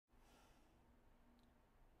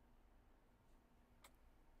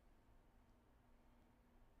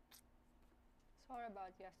Sorry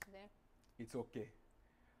about yesterday. It's okay.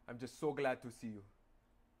 I'm just so glad to see you.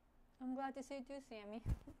 I'm glad to see you too, Sammy.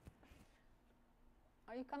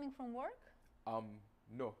 Are you coming from work?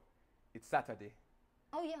 No. It's Saturday.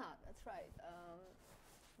 Oh yeah, that's right.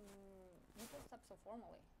 You dressed up so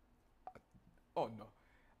formally. Oh no.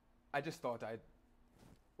 I just thought I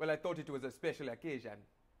thought it was a special occasion,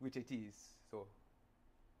 which it is, so.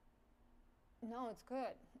 No, it's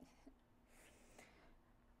good.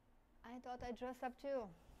 I thought I'd dress up too.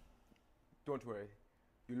 Don't worry.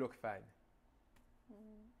 You look fine.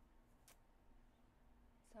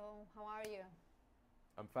 So, how are you?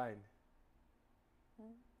 I'm fine.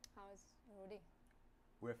 How is Rudy?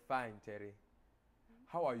 We're fine, Terry.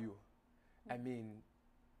 How are you? I mean,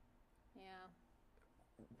 Yeah,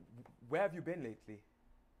 where have you been lately?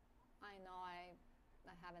 I know I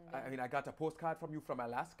haven't been. I mean, I got a postcard from you from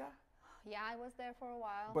Alaska. Yeah, I was there for a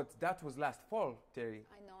while. But that was last fall, Terry.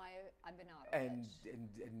 I know I've been out of it.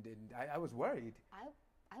 And I was worried. I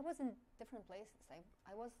was in different places.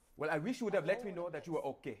 I was. Well, I wish you would have let me know that you were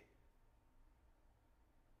okay.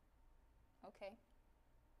 Okay.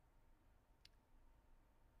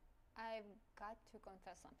 I've got to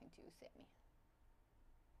confess something to you, Sammy.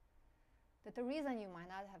 That the reason you might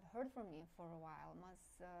not have heard from me for a while was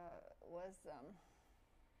that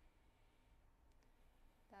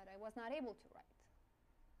I was not able to write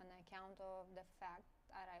on account of the fact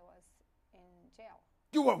that I was in jail.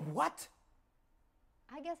 You were what?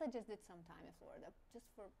 I guess I just did some time in Florida just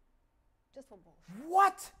for bullshit.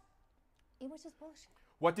 What? It was just bullshit.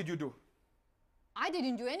 What did you do? I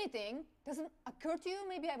didn't do anything. Doesn't occur to you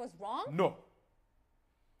maybe I was wrong? No.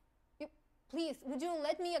 Please, would you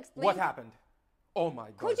let me explain? What happened? Oh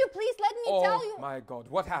my God. Could you please let me tell you? Oh my God,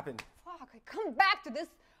 what happened? Fuck, I come back to this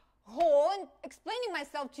hole and explaining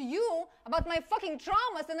myself to you about my fucking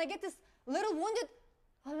traumas and I get this little wounded,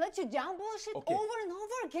 I'll let you down bullshit over and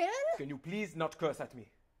over again? Can you please not curse at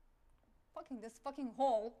me? Fucking this fucking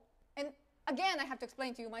hole. And again, I have to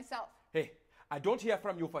explain to you myself. Hey, I don't hear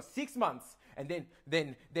from you for 6 months, and then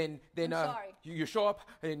I'm sorry. you show up,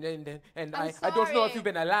 and I'm I don't know if sorry. you've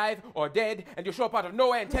been alive or dead, and you show up out of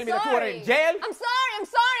nowhere and tell me that you were in jail. I'm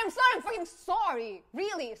fucking sorry.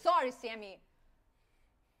 Really, sorry, Sammy.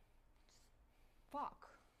 Fuck.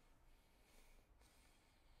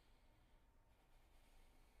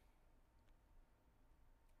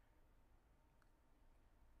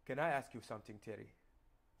 Can I ask you something, Terry?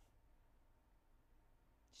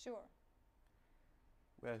 Sure.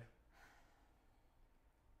 Well,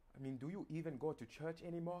 I mean, do you even go to church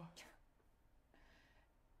anymore?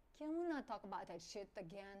 Can we not talk about that shit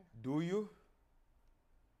again? Do you?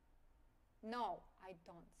 No, I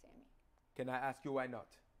don't, Sammy. Can I ask you why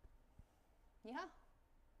not? Yeah,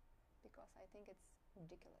 because I think it's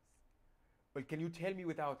ridiculous. Well, can you tell me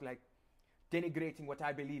without, like, denigrating what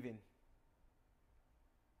I believe in?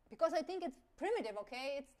 Because I think it's primitive,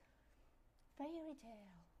 okay? It's fairy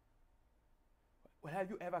tale. Well,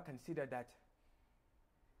 have you ever considered that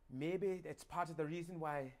maybe it's part of the reason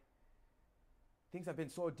why things have been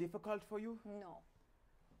so difficult for you? No.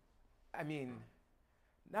 I mean,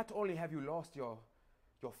 not only have you lost your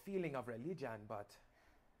feeling of religion, but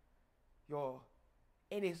your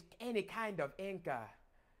any kind of anchor,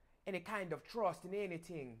 any kind of trust in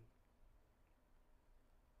anything.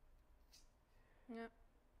 Yeah.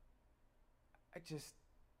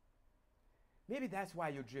 Maybe that's why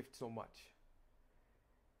you drift so much.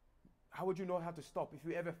 How would you know how to stop if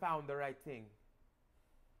you ever found the right thing?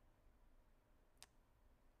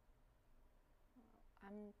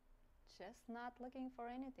 I'm just not looking for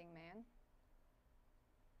anything, man.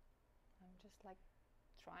 I'm just like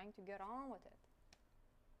trying to get on with it.